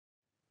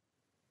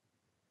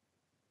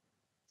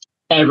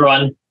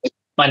everyone,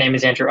 my name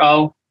is Andrew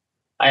O.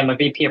 I am a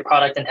VP of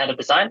Product and Head of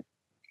Design,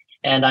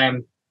 and I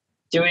am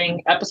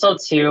doing episode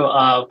 2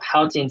 of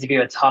How to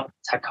Interview at Top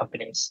Tech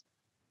Companies.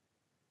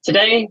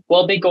 Today,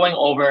 we'll be going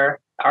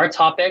over our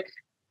topic,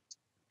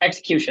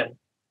 execution.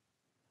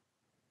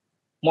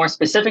 More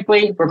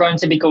specifically, we're going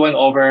to be going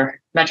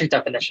over metric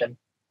definition.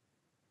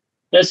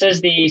 This is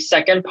the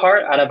second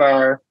part out of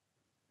our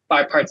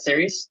 5-part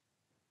series,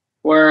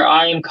 where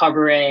I am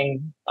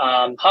covering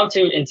how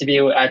to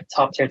interview at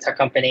top-tier tech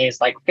companies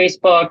like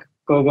Facebook,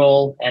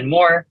 Google, and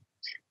more,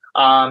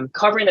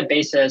 covering the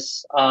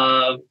basis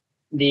of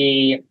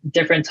the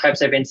different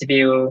types of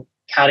interview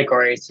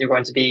categories you're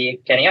going to be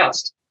getting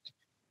asked.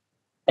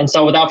 And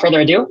so without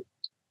further ado,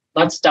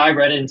 let's dive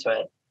right into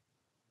it.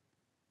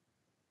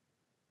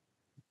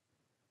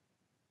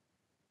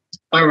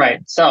 All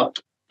right, so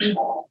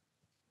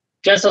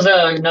just as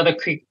another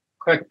quick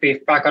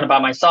brief background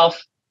about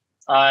myself,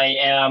 I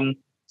am,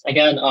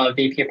 again, a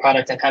VP of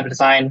Product and Head of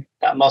Design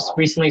that most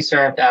recently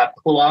served at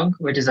Kulong,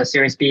 which is a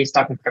Series B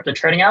stock and crypto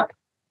trading app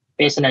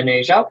based in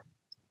Indonesia.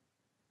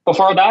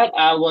 Before that,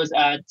 I was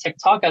at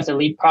TikTok as a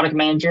lead product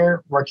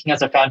manager, working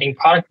as a founding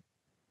product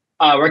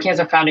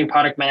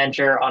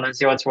manager on a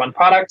 0 to 1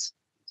 product.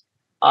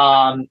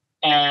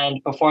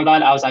 And before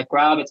that, I was at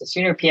Grab as a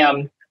senior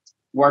PM,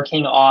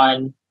 working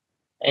on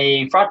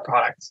a fraud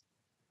product.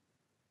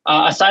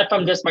 Aside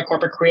from just my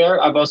corporate career,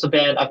 I've also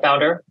been a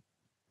founder.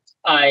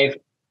 I've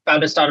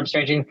founded startups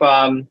ranging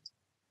from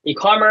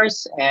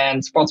e-commerce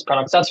and sports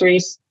product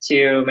accessories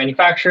to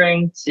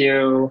manufacturing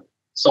to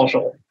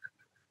social.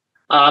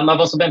 I've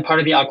also been part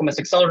of the Alchemist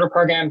Accelerator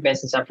program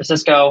based in San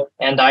Francisco,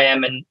 and I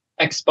am an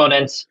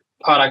Exponent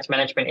product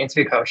management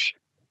interview coach.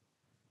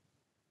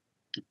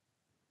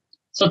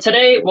 So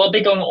today we'll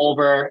be going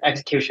over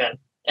execution,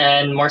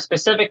 and more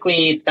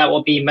specifically, that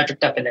will be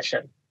metric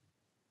definition.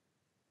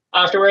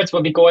 Afterwards,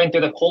 we'll be going through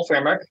the whole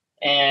framework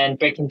and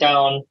breaking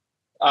down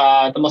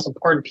the most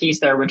important piece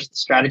there, which is the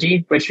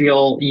strategy, which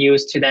you'll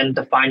use to then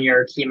define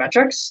your key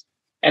metrics.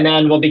 And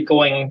then we'll be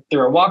going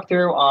through a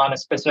walkthrough on a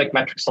specific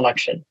metric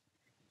selection.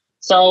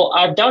 So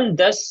I've done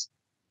this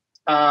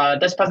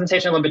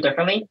presentation a little bit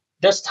differently.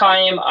 This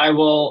time I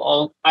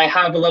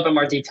have a little bit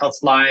more detailed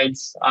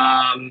slides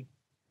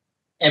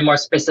and more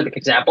specific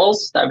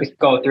examples that we could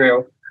go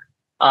through.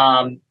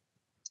 And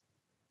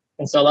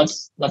so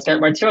let's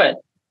get right to it.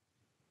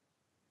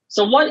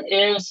 So what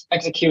is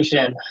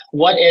execution?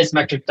 What is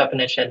metric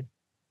definition?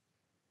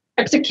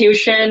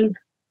 Execution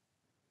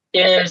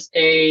is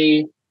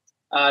a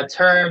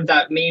term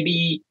that may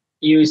be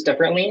used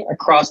differently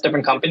across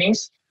different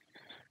companies,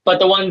 but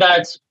the one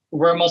that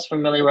we're most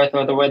familiar with,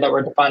 or the way that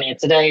we're defining it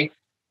today,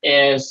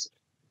 is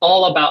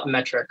all about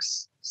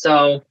metrics.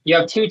 So you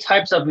have 2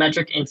 types of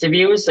metric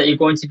interviews that you're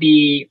going to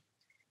be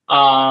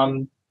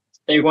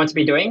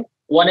doing.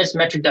 One is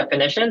metric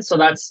definition, so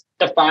that's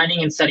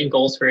defining and setting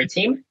goals for your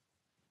team.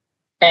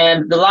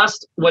 And the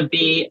last would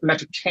be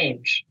metric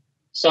change.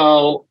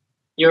 So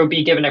you'll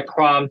be given a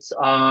prompt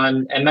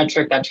on a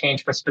metric that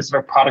changed for a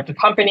specific product or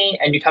company,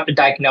 and you'd have to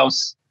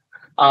diagnose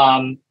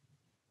why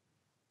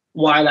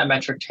that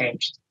metric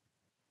changed.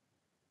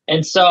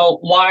 And so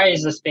why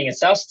is this being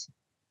assessed?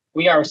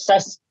 We are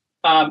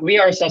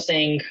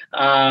assessing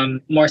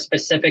more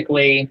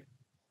specifically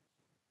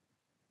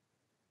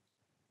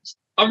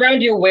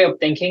around your way of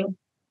thinking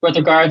with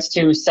regards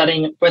to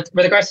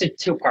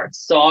 2 parts.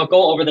 So I'll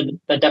go over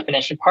the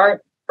definition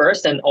part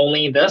first, and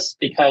only this,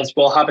 because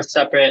we'll have a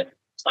separate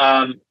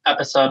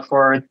episode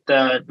for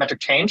the metric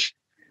change.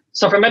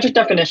 So for metric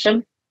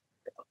definition,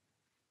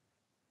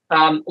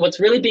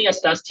 what's really being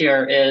assessed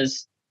here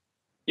is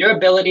your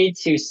ability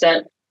to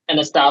set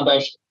and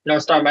establish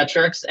North Star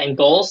metrics and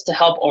goals to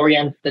help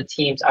orient the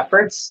team's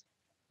efforts,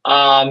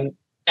 and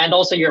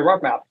also your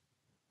roadmap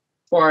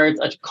for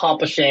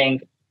accomplishing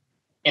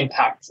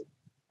impact,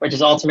 which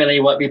is ultimately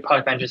what we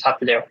product managers have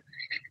to do.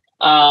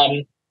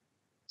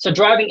 So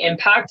driving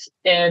impact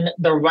in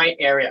the right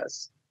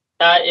areas,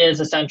 that is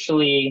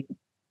essentially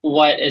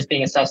what is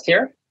being assessed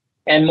here.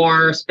 And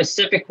more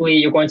specifically,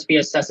 you're going to be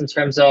assessed in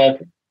terms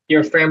of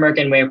your framework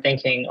and way of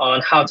thinking on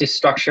how to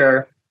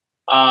structure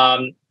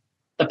the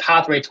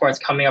pathway towards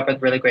coming up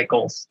with really great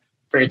goals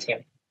for your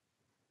team.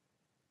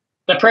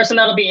 The person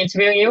that'll be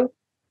interviewing you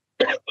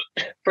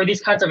for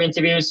these kinds of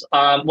interviews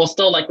will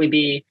still likely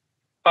be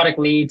product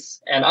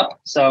leads and up.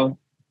 So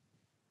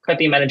could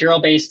be managerial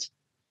based,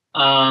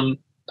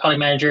 product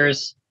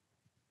managers,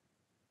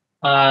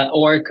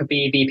 or it could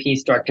be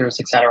VPs, directors,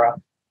 etc.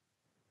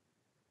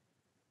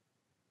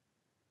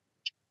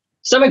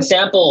 Some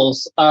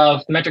examples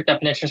of metric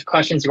definition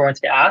questions you're going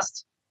to be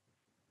asked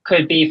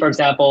could be, for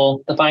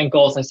example, define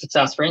goals and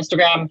success for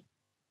Instagram.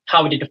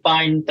 How would you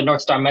define the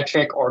North Star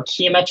metric or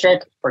key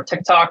metric for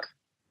TikTok?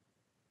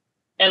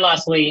 And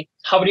lastly,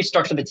 how would you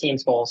structure the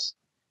team's goals?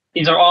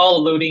 These are all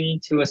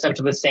alluding to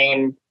essentially the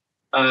same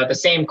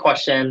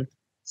question,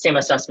 same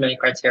assessment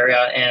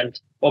criteria,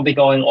 and we'll be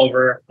going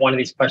over one of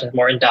these questions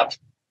more in depth.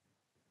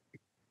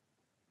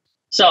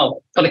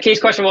 So for the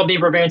case question we'll be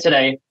reviewing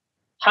today,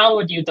 how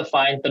would you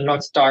define the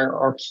North Star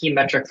or key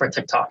metric for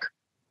TikTok?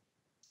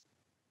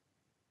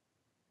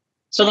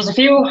 So there's a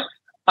few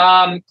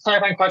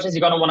clarifying questions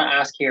you're going to want to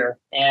ask here.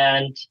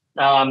 And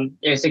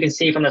as you can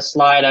see from the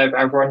slide,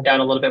 I've written down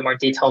a little bit more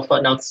detailed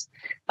footnotes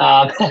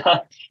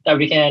that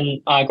we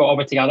can go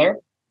over together.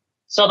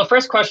 So the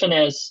first question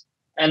is,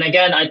 and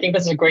again, I think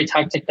this is a great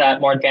tactic that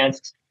more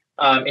advanced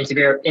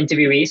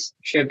interviewees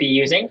should be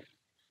using.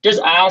 Just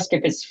ask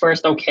if it's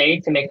first okay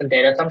to make some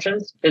data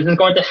assumptions. This is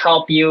going to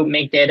help you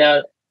make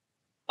data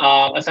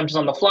assumptions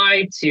on the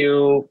fly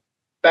to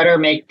better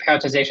make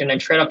prioritization and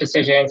trade-off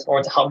decisions,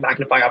 or to help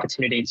magnify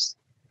opportunities.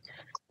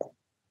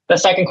 The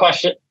second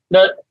question,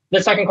 the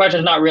second question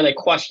is not really a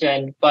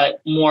question,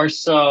 but more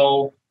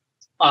so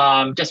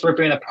just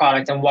reviewing the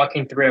product and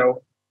walking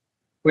through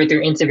with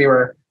your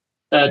interviewer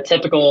the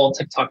typical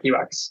TikTok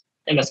UX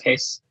in this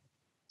case.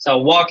 So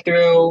walk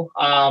through,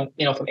 from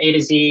A to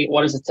Z,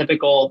 what is a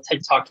typical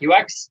TikTok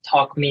UX?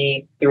 Talk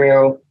me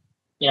through,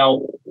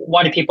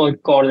 why do people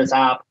go to this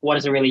app? What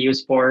is it really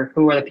used for?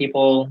 Who are the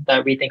people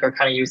that we think are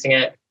kind of using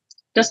it?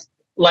 Just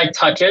light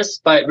touches,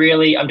 but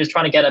really I'm just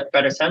trying to get a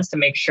better sense to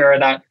make sure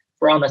that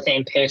we're on the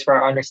same page for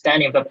our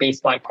understanding of the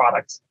baseline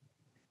product.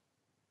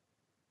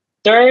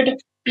 Third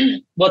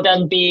will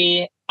then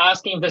be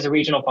asking if there's a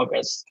regional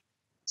focus.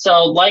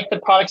 So like the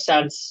product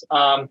sense,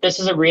 this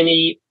is a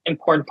really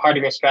important part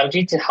of your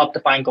strategy to help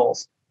define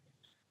goals.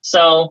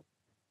 So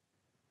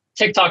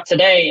TikTok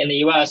today in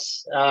the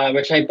US,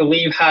 which I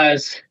believe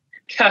has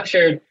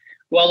captured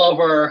well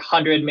over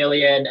 100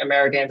 million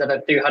Americans out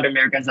of 300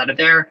 Americans out of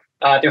there,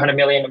 300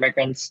 million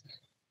Americans.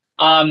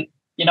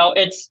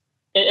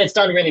 It's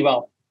done really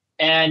well.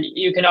 And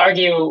you can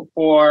argue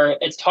for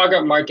its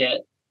target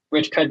market,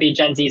 which could be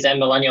Gen Zs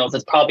and millennials,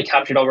 it's probably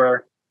captured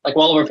over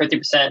well over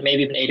 50%,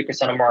 maybe even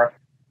 80% or more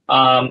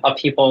of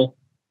people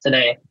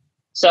today.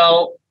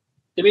 So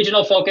the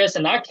regional focus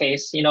in that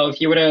case,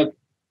 if you were to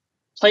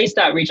place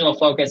that regional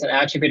focus and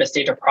attribute a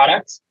stage of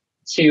product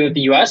to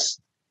the US,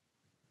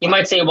 you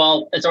might say,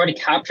 well, it's already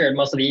captured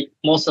most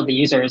of the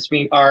users.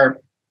 We are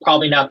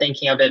probably now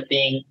thinking of it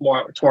being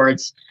more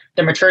towards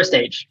the mature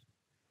stage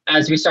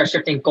as we start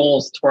shifting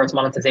goals towards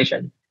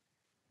monetization.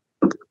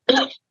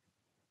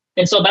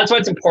 And so that's why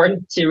it's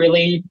important to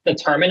really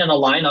determine and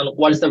align on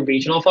what is the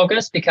regional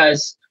focus,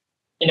 because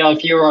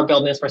if you are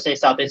building this for, say,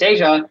 Southeast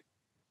Asia,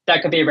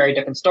 that could be a very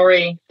different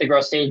story. The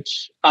growth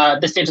stage,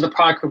 the stage of the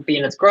product would be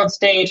in its growth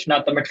stage,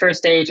 not the mature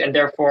stage, and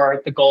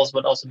therefore the goals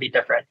would also be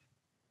different.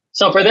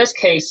 So for this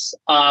case,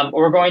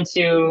 we're going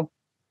to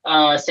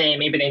say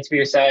maybe the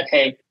interviewer said,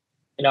 hey,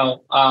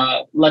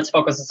 let's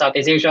focus on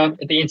Southeast Asia.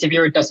 If the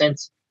interviewer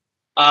doesn't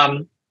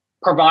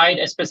provide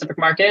a specific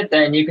market,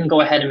 then you can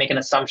go ahead and make an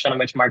assumption on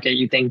which market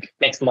you think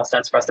makes the most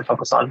sense for us to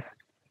focus on.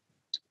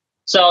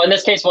 So in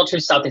this case, we'll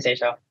choose Southeast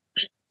Asia.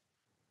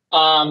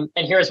 And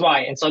here's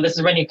why. And so this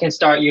is when you can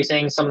start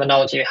using some of the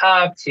knowledge you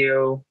have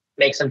to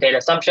make some data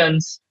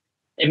assumptions.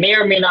 It may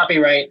or may not be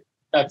right.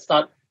 That's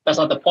not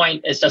the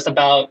point. It's just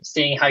about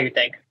seeing how you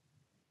think.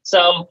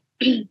 So,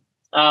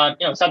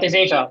 Southeast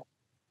Asia,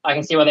 I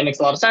can see why that makes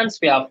a lot of sense.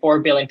 We have 4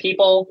 billion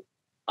people,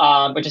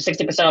 which is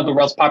 60% of the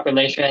world's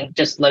population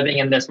just living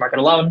in this market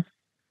alone,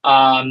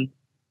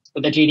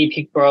 with a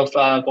GDP growth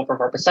of over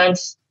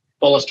 4%,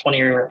 bullish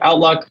 20-year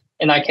outlook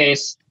in that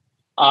case.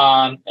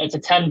 It's a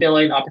 10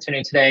 billion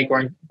opportunity today,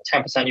 growing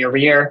 10% year over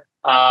year,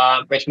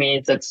 which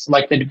means it's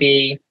likely to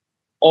be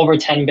over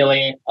 $100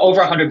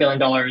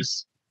 billion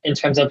in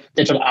terms of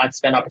digital ad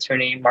spend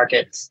opportunity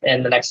markets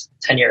in the next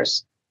 10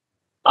 years.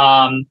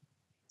 So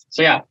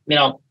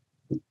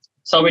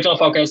regional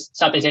focus,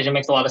 Southeast Asia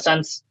makes a lot of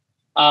sense.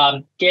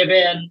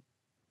 Given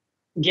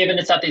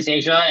it's Southeast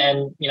Asia,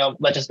 and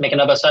let's just make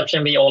another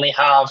assumption, we only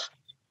have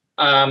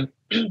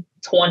 20%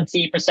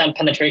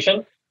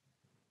 penetration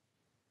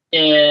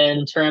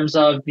in terms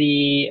of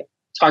the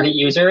target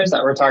users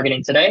that we're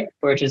targeting today,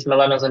 which is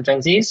millennials and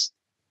Gen Zs.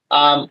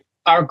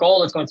 Our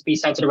goal is going to be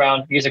centered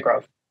around user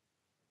growth.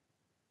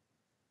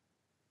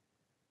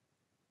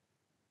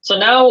 So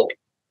now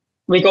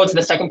we go to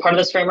the second part of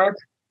this framework,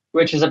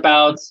 which is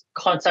about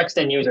context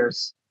and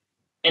users.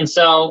 And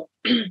so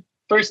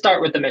first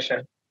start with the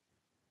mission.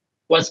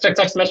 What's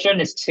TikTok's mission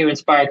is to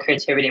inspire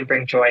creativity and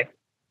bring joy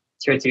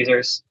to its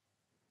users.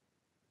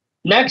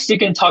 Next, you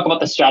can talk about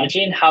the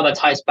strategy and how that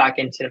ties back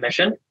into the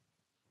mission.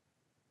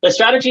 The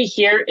strategy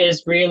here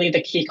is really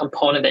the key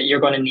component that you're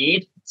going to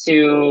need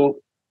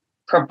to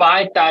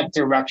provide that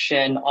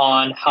direction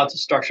on how to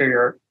structure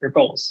your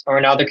goals, or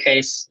in other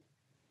case,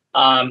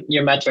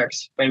 your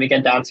metrics when we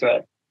get down to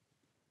it.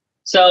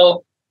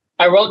 So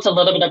I wrote a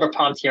little bit of a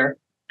prompt here.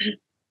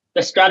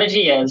 The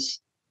strategy is,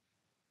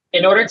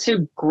 in order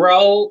to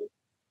grow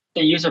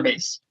the user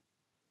base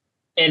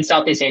in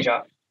Southeast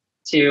Asia,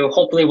 to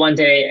hopefully one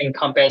day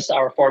encompass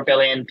our 4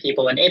 billion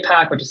people in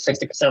APAC, which is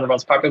 60% of the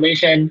world's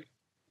population,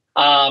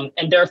 and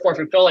therefore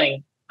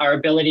fulfilling our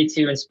ability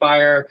to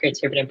inspire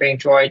creativity and bring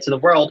joy to the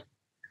world,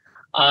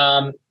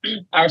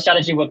 our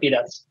strategy would be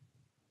this.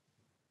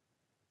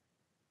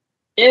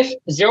 If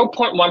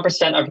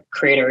 0.1% of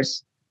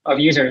creators, of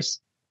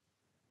users,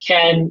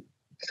 can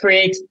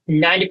create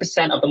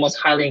 90% of the most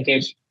highly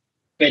engaged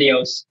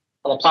videos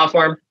on the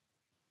platform,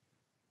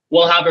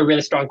 we'll have a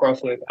really strong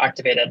growth loop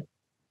activated.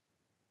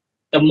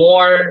 The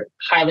more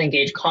highly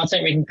engaged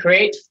content we can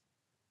create,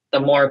 the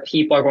more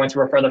people are going to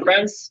refer their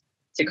friends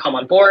to come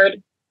on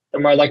board, the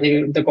more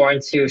likely they're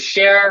going to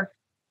share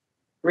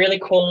really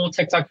cool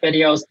TikTok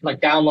videos, like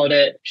download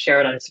it, share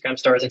it on Instagram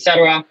stories,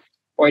 etc.,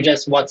 or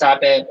just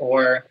WhatsApp it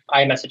or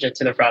iMessage it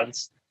to their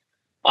friends.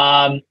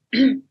 And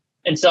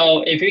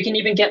so if we can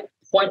even get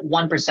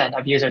 0.1%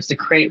 of users to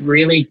create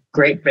really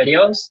great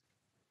videos,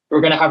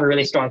 we're going to have a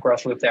really strong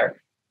growth loop there.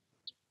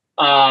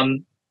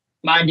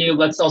 Mind you,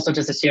 let's also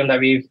just assume that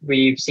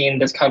we've seen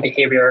this kind of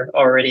behavior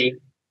already,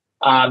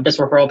 this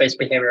referral-based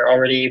behavior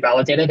already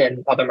validated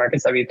in other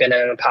markets that we've been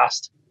in the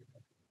past.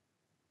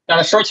 Now,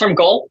 the short-term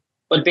goal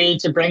would be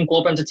to bring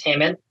global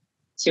entertainment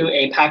to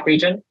APAC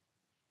region,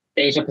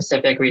 the Asia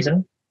Pacific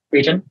region.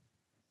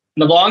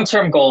 The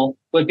long-term goal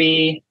would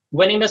be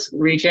winning this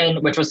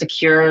region, which will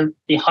secure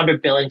the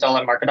 $100 billion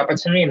market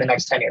opportunity in the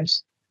next 10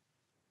 years.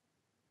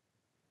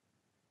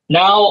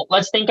 Now,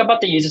 let's think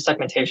about the user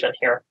segmentation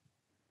here.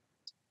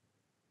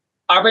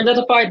 I've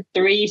identified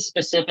 3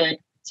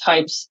 specific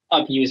types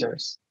of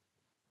users.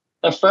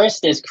 The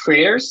first is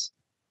creators.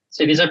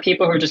 So these are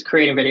people who are just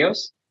creating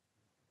videos.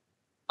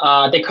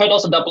 They could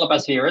also double up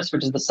as viewers,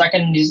 which is the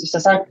second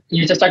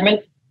user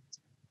segment.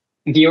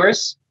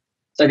 Viewers.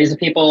 So these are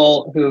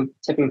people who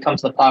typically come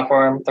to the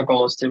platform. Their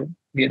goal is to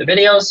view the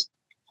videos,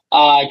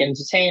 get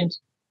entertained.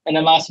 And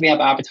then lastly, we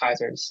have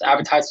advertisers.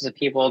 Advertisers are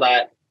people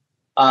that,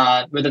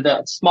 whether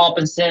they're small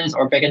businesses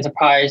or big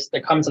enterprise, they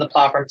come to the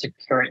platform to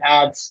curate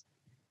ads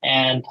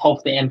and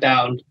hopefully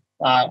inbound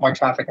more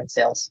traffic and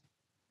sales.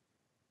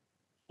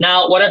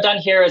 Now, what I've done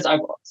here is I've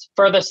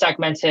further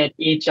segmented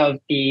each of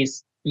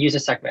these user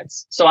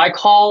segments. So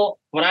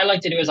what I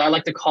like to do is I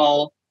like to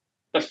call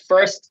the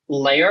first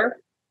layer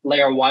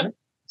 1.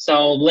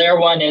 So layer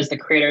 1 is the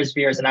creators,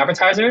 viewers, and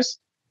advertisers.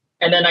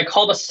 And then I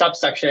call the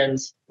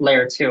subsections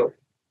layer 2.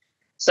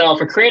 So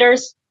for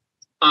creators,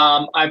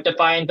 I've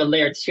defined the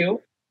layer 2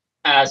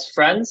 as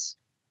friends.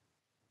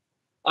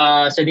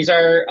 So these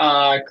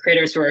are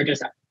creators who are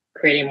just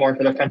creating more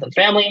for their friends and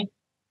family.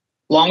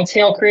 Long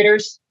tail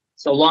creators.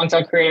 So long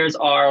tail creators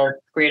are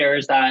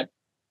creators that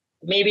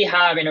maybe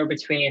have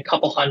between a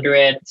couple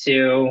hundred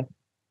to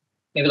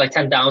maybe like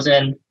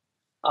 10,000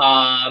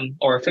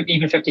 or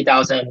even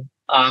 50,000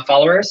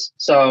 followers.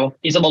 So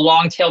these are the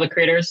long tail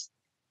creators,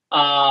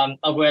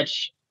 of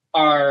which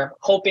are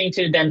hoping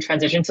to then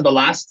transition to the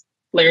last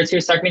layer 2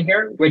 segment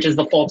here, which is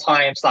the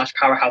full-time /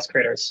 powerhouse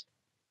creators.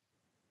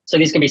 So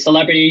these could be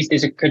celebrities.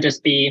 These could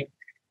just be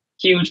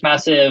huge,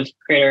 massive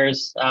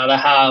creators that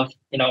have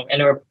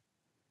anywhere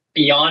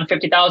beyond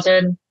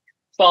 50,000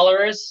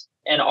 followers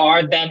and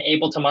are then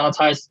able to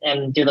monetize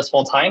and do this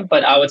full time.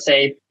 But I would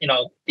say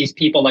these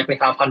people likely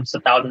have hundreds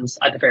of thousands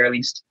at the very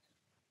least.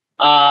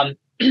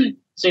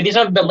 So these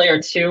are the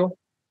layer 2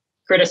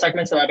 creator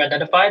segments that I've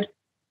identified.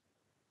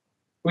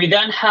 We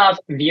then have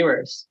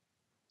viewers.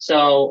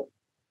 So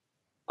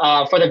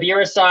for the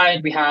viewer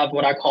side, we have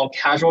what I call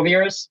casual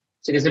viewers.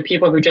 So these are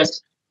people who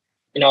just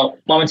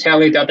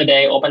momentarily throughout the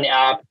day open the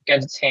app, get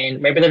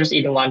entertained. Maybe they're just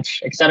eating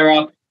lunch,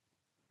 etc.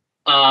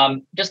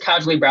 Just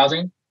casually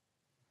browsing,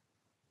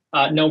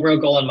 no real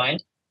goal in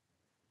mind.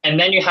 And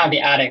then you have the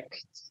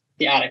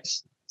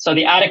addicts. So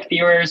the addict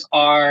viewers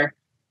are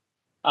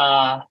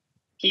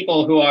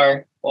people who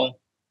are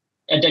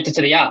addicted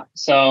to the app.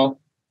 So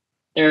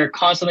they're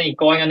constantly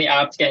going on the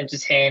app to get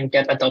entertained,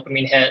 get that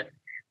dopamine hit,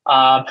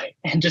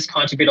 and just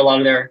contribute a lot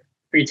of their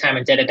free time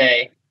and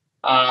day-to-day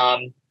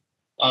on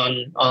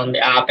the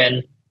app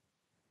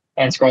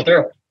and scroll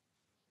through.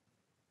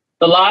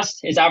 The last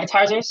is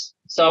advertisers.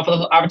 So for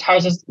the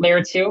advertisers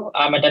layer 2,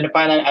 I'm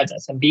identifying that as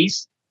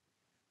SMBs,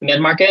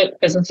 mid-market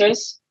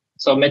businesses,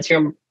 so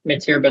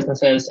mid-tier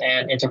businesses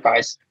and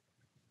enterprise.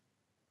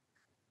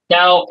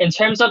 Now, in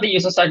terms of the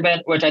user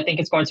segment, which I think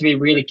is going to be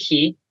really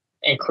key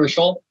and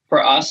crucial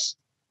for us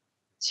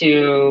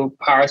to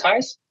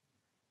prioritize,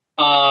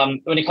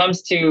 when it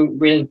comes to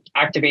really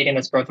activating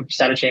this growth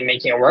strategy and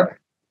making it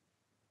work,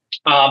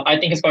 I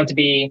think it's going to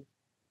be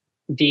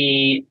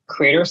the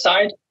creator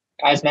side.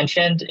 As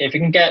mentioned, if you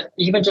can get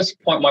even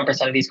just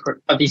 0.1%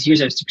 of these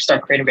users to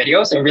start creating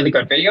videos and really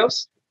good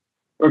videos,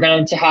 we're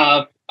going to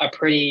have a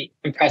pretty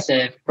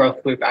impressive growth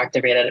loop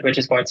activated, which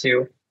is going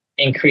to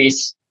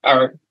increase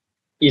our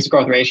user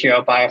growth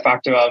ratio by a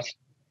factor of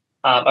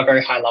a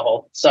very high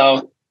level.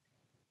 So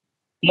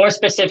more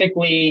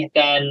specifically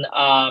than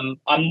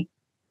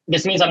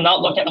this means I'm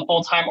not looking at the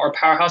full-time or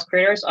powerhouse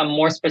creators. I'm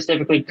more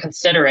specifically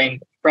considering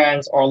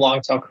friends or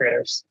long-tail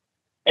creators.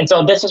 And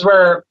so this is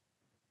where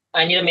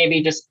I need to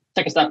maybe just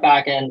take a step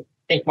back and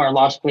think more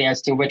logically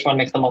as to which one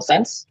makes the most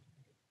sense.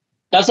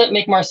 Does it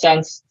make more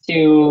sense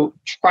to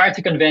try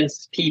to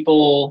convince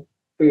people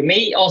who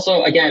may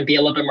also, again, be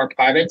a little bit more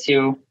private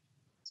to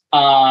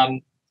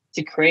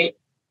create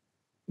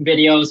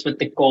videos with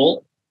the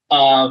goal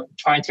of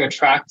trying to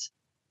attract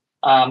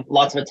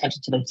lots of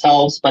attention to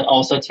themselves, but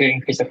also to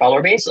increase their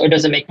follower base? Or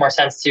does it make more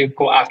sense to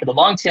go after the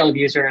long tail of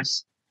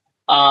users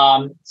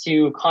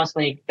to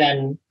constantly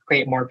then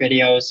create more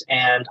videos,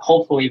 and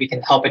hopefully we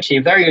can help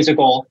achieve their user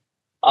goal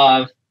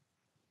of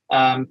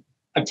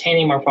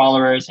obtaining more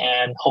followers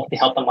and hopefully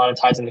help them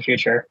monetize in the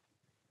future.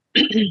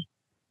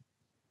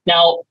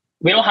 Now,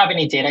 we don't have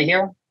any data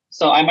here,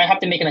 so I might have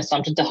to make an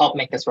assumption to help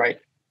make this right,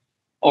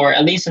 or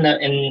at least in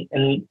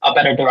a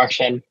better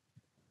direction.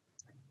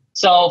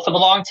 So for the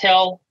long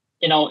tail,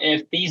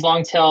 if these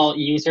long tail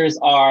users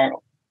are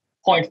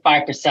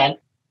 0.5%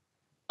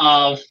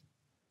 of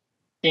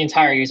the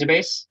entire user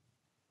base,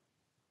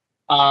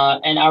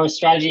 and our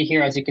strategy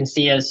here, as you can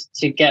see, is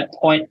to get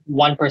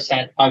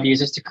 0.1% of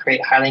users to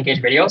create highly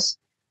engaged videos.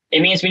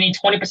 It means we need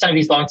 20% of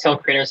these long tail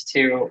creators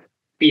to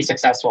be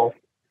successful.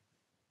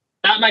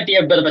 That might be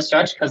a bit of a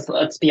stretch because,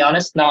 let's be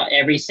honest, not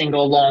every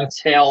single long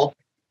tail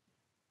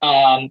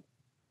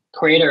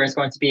creator is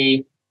going to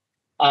be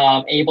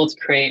able to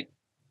create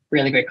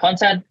really great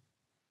content.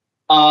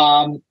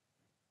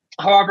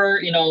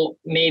 However,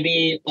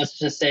 maybe let's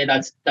just say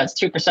that's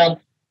 2%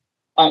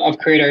 of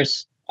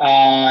creators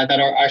that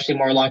are actually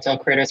more long tail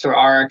creators who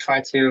are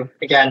trying to,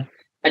 again,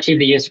 achieve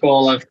the user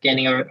goal of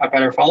gaining a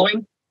better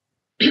following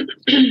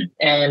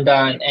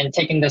and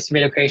taking this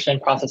video creation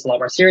process a lot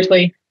more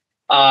seriously.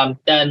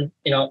 Then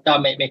that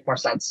might make more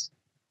sense.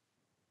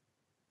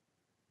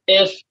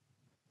 Maybe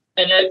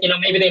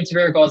the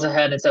interviewer goes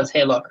ahead and says,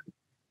 hey, look,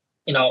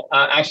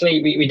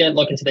 actually we did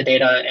look into the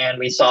data and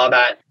we saw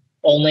that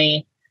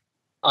only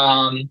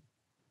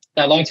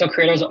that long tail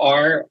creators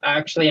are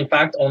actually, in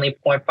fact, only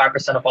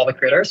 0.5% of all the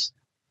creators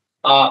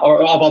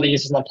or of all the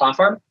users on the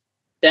platform.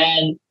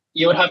 Then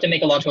you would need to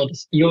make a logical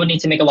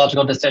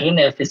decision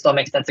if it still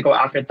makes sense to go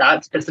after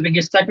that specific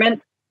user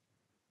segment,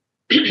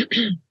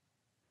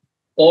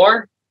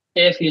 or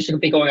if you should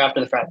be going after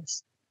the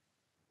friends.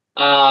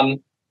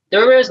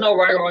 There is no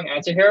right or wrong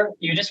answer here.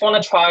 You just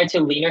want to try to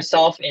lean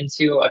yourself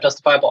into a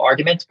justifiable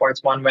argument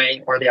towards one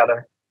way or the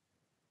other.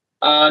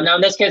 Now,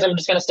 in this case, I'm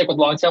just going to stick with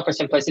long tail for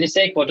simplicity's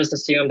sake. We'll just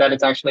assume that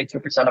it's actually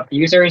 2% of the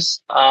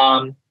users.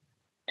 And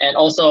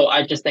also,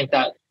 I just think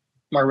that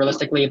more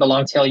realistically, the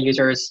long tail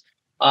users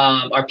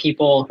are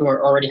people who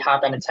already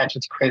have that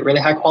intention to create really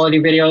high quality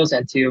videos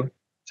and to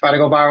try to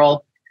go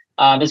viral.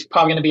 There's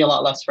probably going to be a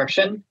lot less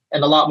friction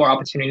and a lot more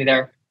opportunity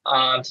there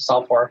to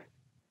solve for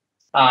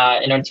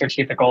in order to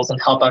achieve the goals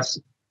and help us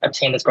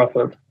obtain this growth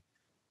loop.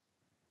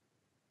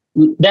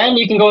 Then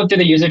you can go through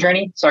the user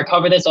journey. So I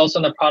covered this also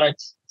in the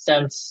product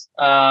sense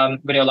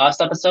video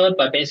last episode,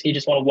 but basically you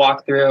just want to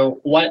walk through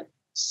what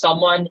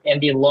someone in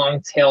the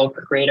long tail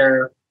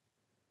creator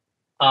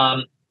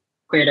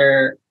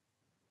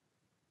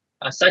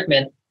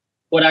segment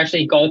would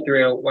actually go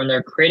through when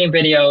they're creating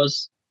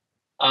videos.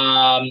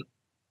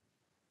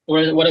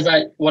 What is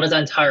that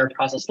entire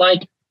process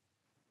like?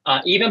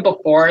 Even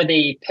before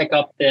they pick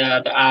up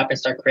the app and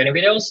start creating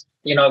videos,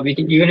 you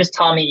can just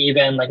tell me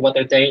even like what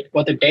their day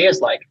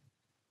is like.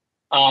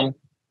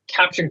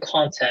 Capturing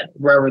content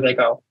wherever they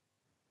go.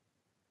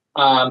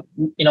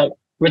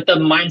 With the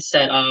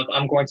mindset of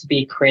I'm going to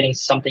be creating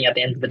something at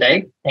the end of the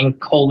day and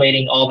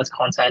collating all this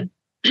content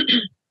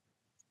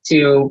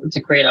to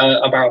create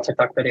a viral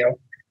TikTok video.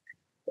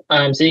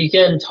 So you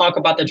can talk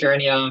about the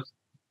journey of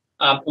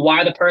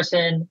why the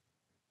person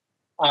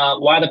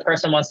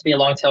wants to be a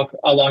long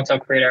tail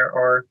creator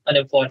or an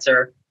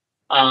influencer.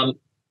 How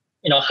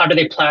do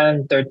they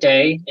plan their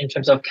day in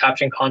terms of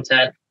capturing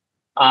content?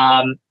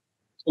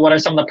 What are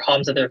some of the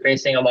problems that they're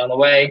facing along the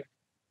way?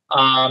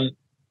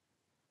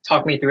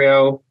 Talk me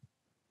through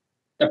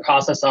the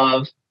process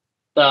of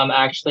them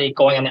actually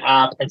going on the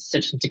app and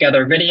stitching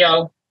together a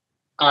video.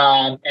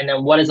 And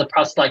then what is the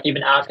process like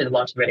even after the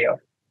launch of the video?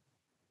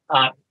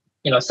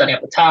 Setting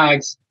up the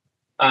tags,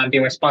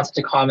 being responsive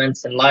to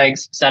comments and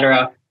likes,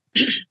 etc.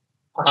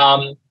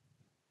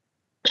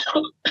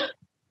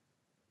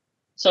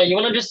 So you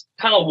want to just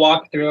kind of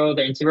walk through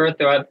the interviewer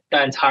throughout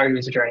the entire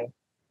user journey.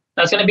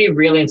 That's going to be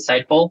really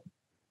insightful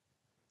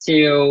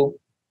to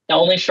not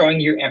only showing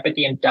your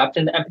empathy and depth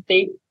in the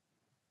empathy,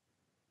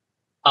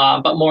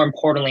 but more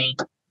importantly,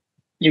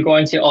 you're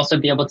going to also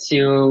be able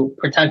to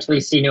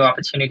potentially see new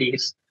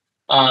opportunities.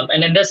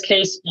 And in this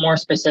case, more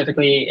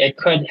specifically, it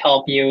could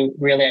help you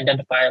really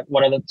identify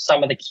what are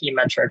some of the key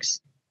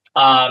metrics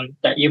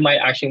that you might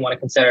actually want to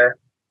consider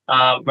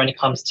when it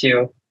comes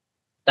to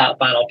that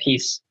final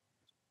piece.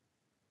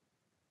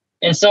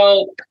 And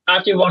so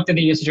after you walk through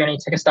the user journey,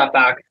 take a step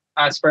back,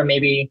 ask for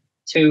maybe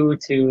 2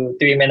 to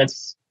 3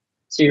 minutes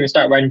to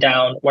start writing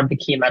down what are the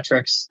key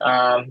metrics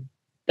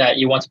that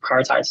you want to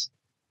prioritize.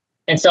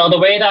 And so the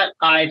way that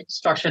I've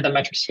structured the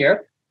metrics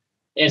here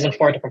is in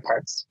 4 different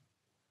parts.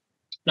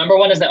 Number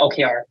 1 is the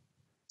OKR.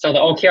 So the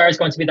OKR is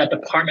going to be that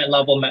department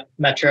level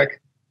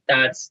metric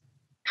that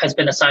has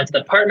been assigned to the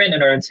department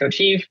in order to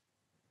achieve.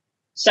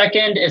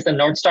 Second is the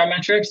North Star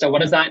metric. So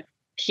what is that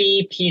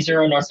key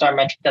P0 North Star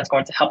metric that's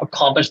going to help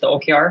accomplish the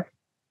OKR?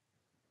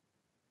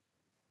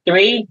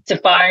 3 to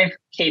 5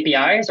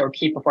 KPIs or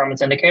key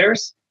performance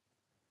indicators.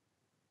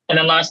 And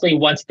then lastly,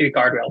 1 to 3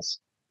 guardrails.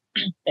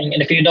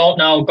 And if you don't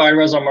know,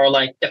 guardrails are more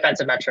like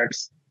defensive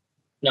metrics.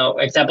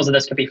 Examples of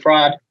this could be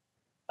fraud,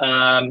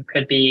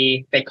 could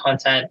be fake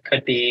content,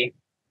 could be,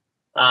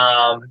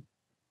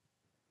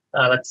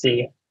 let's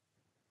see.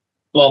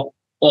 Well,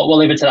 we'll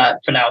leave it to that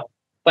for now.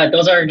 But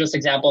those are just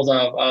examples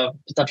of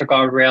potential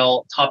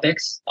guardrail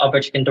topics of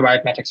which you can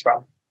derive metrics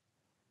from.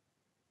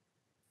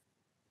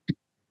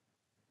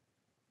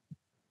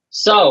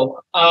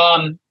 So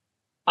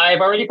I've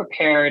already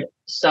prepared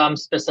some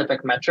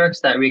specific metrics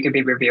that we could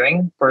be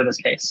reviewing for this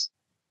case.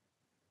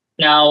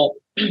 Now,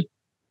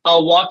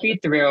 I'll walk you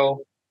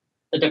through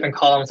the different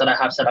columns that I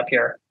have set up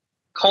here.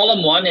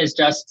 Column 1 is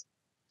just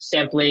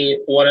simply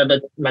what are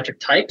the metric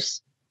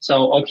types.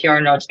 So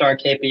OKR, North Star,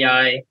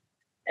 KPI,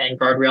 and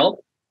guardrail.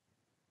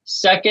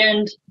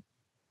 Second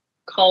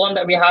column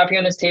that we have here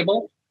in this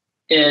table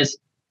is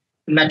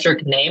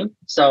metric name.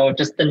 So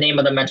just the name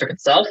of the metric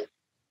itself.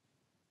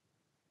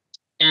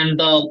 And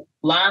the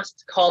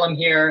last column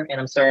here, and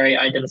I'm sorry,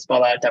 I didn't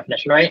spell that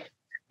definition right,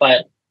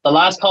 but the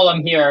last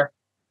column here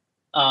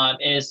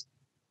is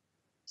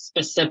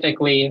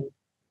specifically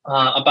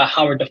about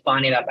how we're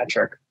defining that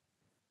metric.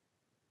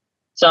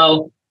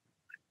 So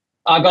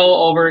I'll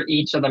go over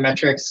each of the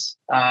metrics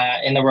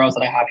in the rows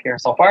that I have here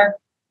so far.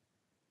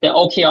 The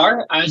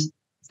OKR,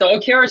 the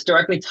OKR is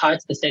directly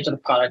tied to the stage of the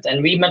product.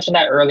 And we mentioned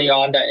that early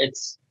on that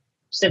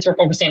since we're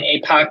focusing on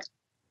APAC,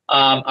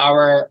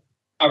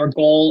 our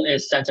goal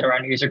is centered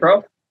around user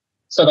growth.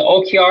 So the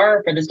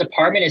OKR for this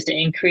department is to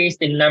increase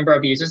the number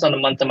of users on a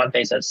month-to-month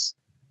basis.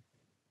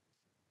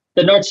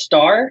 The North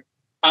Star,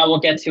 I will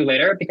get to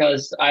later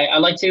because I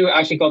like to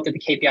actually go through the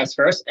KPIs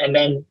first and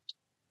then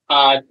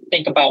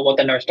think about what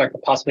the North Star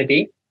could possibly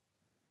be.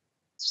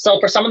 So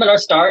for some of the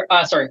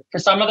for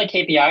some of the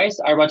KPIs,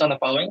 I wrote down the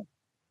following.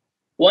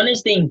 One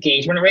is the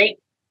engagement rate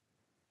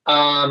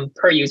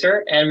per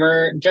user, and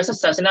we're just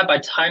assessing that by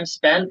time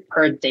spent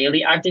per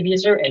daily active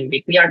user and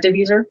weekly active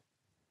user.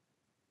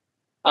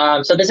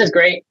 So this is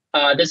great.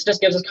 This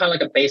just gives us kind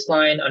of like a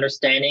baseline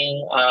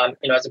understanding.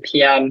 As a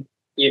PM,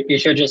 you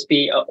should just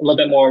be a little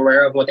bit more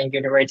aware of what the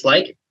engagement rate's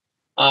like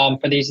for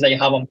the users that you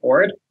have on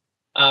board,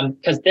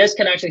 because this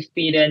can actually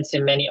feed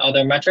into many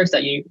other metrics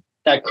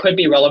that could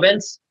be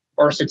relevant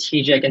or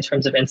strategic in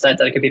terms of insights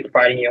that it could be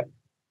providing you.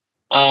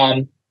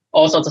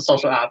 Also, it's a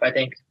social app. I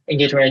think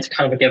engagement rate is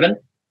kind of a given.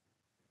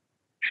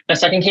 The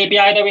second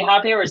KPI that we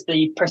have here is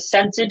the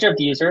percentage of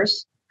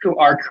users who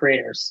are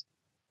creators.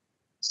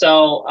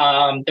 So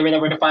the way that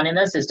we're defining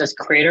this is just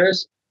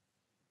creators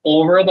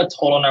over the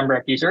total number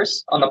of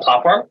users on the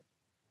platform.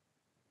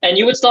 And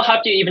you would still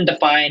have to even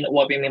define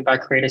what we mean by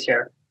creators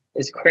here.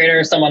 Is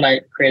creator someone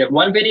that created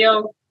 1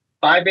 video,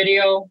 5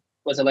 video?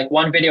 Was it like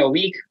 1 video a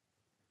week?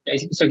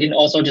 So you can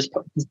also just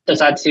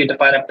decide to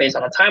define it based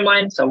on a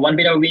timeline. So 1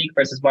 video a week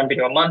versus 1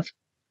 video a month.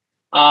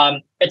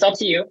 It's up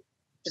to you.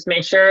 Just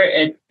make sure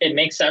it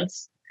makes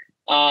sense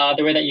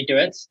the way that you do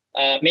it.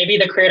 Maybe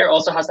the creator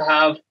also has to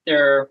have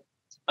their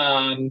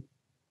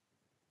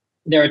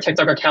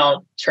TikTok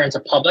account turned to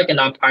public and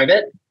not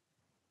private.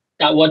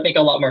 That would make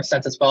a lot more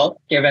sense as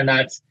well, given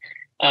that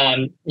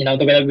the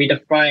way that we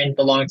define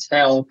the long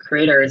tail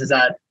creators is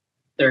that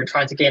they're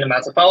trying to gain a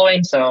massive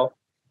following. So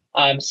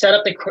set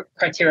up the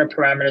criteria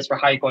parameters for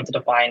how you're going to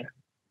define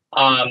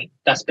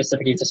that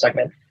specific user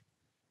segment.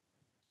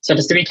 So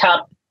just to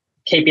recap,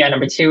 KPI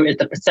number 2 is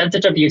the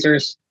percentage of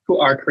users who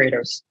are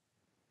creators.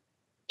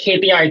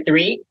 KPI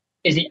 3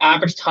 is the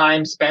average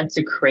time spent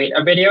to create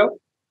a video.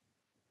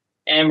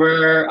 And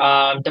we're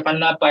defining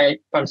that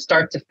from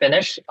start to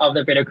finish of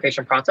the video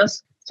creation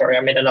process. Sorry,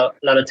 I made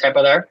another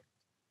typo there.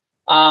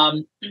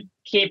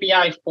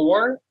 KPI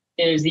 4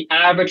 is the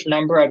average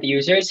number of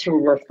users who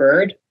were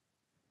referred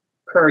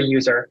per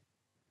user.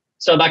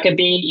 So that could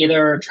be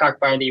either tracked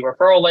by the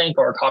referral link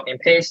or copy and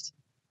paste.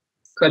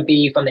 Could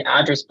be from the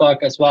address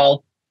book as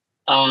well.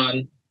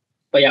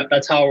 But yeah,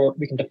 that's how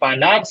we can define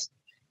that.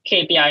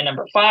 KPI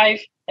number 5,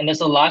 and this is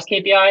the last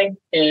KPI,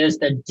 is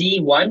the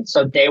D1,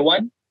 so day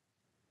 1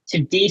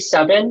 to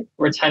D7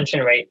 retention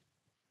rate.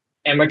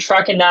 And we're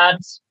tracking that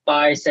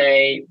by,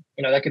 say,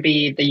 that could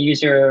be the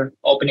user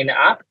opening the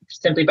app,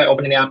 simply by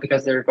opening the app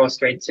because they go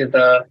straight to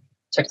the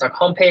TikTok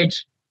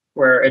homepage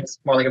where it's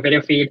more like a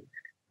video feed.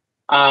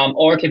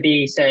 Or it could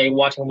be, say,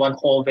 watching 1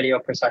 whole video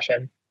per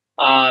session.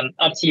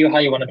 Up to you how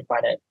you want to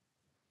define it.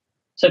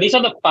 So these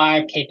are the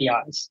 5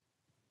 KPIs.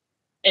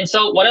 And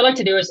so what I like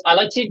to do is I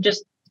like to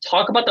just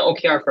talk about the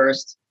OKR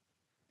first,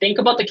 think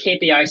about the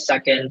KPI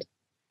second,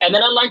 and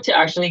then I like to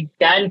actually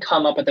then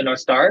come up with the North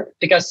Star,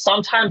 because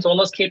sometimes one of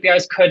those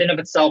KPIs could in of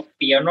itself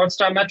be a North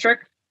Star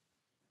metric,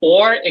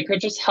 or it could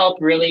just help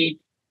really,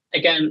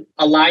 again,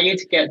 allow you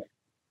to get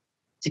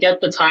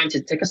the time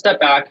to take a step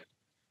back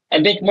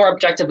and think more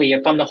objectively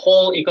from the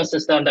whole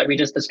ecosystem that we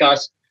just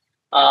discussed,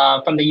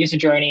 from the user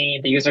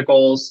journey, the user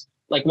goals,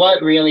 like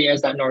what really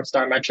is that North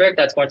Star metric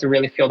that's going to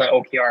really fuel that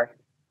OKR.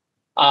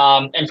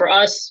 And for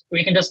us,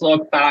 we can just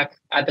look back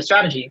at the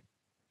strategy.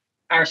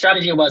 Our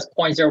strategy was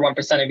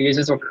 0.01% of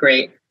users will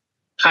create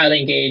highly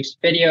engaged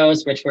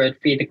videos, which would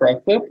feed the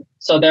growth loop.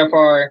 So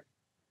therefore,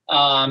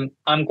 I'm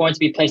going to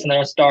be placing the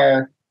North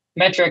Star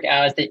metric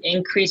as the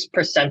increased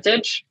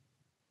percentage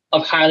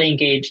of highly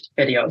engaged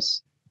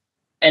videos.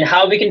 And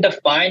how we can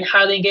define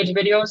highly engaged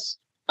videos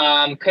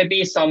could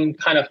be some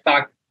kind of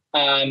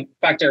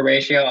factor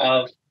ratio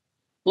of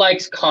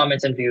likes,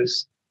 comments, and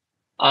views.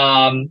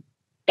 Um,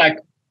 that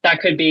that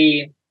could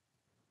be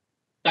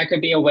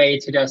a way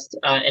to just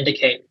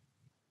indicate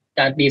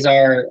that these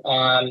are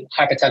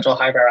high potential,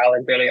 high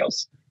virality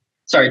videos.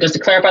 Sorry, just to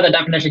clarify the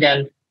definition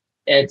again,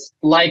 it's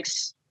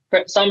likes,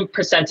 some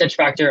percentage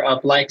factor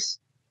of likes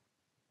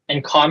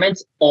and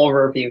comments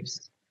over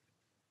views.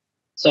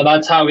 So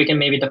that's how we can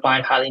maybe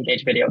define highly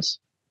engaged videos.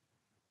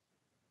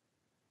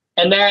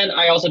 And then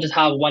I also just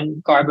have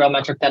one guardrail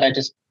metric that I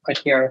just put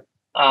here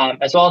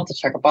as well to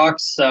check a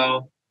box.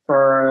 So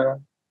for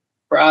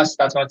us,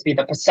 that's going to be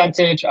the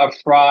percentage of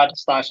fraud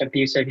 /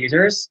 abusive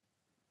users.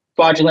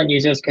 Fraudulent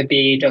users could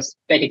be just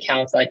fake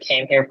accounts that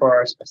came here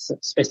for a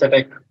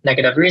specific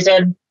negative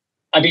reason.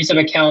 Abusive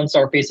accounts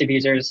or abusive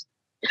users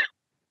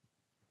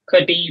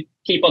could be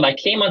people that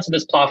came onto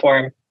this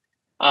platform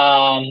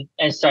and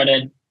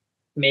started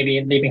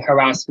maybe leaving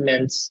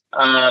harassment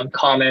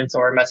comments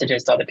or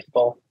messages to other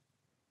people.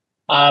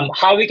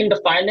 How we can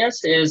define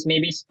this is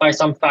maybe by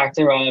some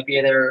factor of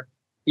either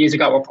user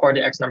got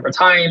reported X number of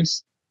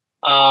times,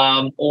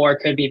 or it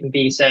could even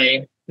be,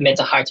 say, mid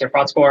to high tier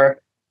fraud score.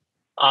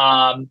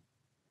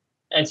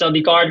 And so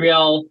the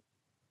guardrail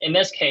in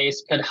this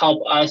case could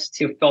help us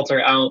to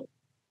filter out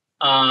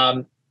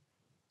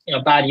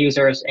bad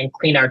users and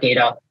clean our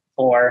data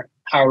for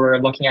how we're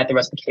looking at the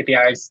rest of the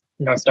KPIs,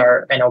 North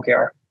Star and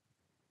OKR.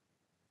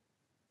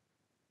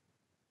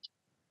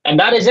 And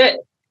that is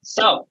it.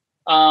 So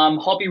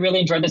hope you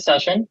really enjoyed this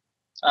session.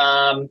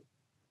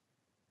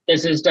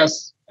 This is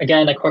just,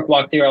 again, a quick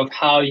walkthrough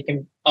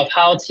of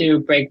how to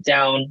break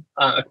down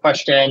a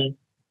question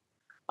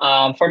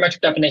for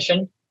metric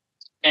definition.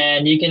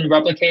 And you can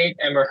replicate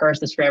and rehearse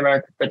this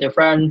framework with your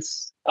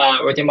friends,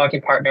 with your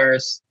marketing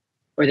partners,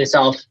 with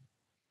yourself.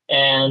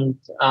 And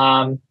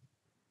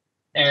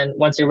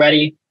once you're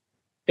ready,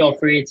 feel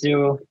free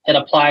to hit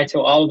apply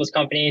to all of those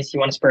companies you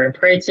want to spur and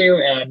pray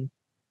to.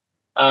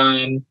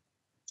 And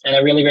I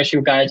really wish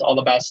you guys all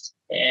the best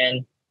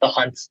in the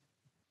hunt.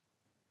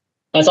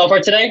 That's all for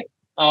today.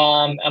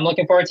 I'm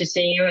looking forward to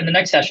seeing you in the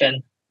next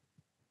session.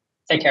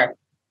 Take care.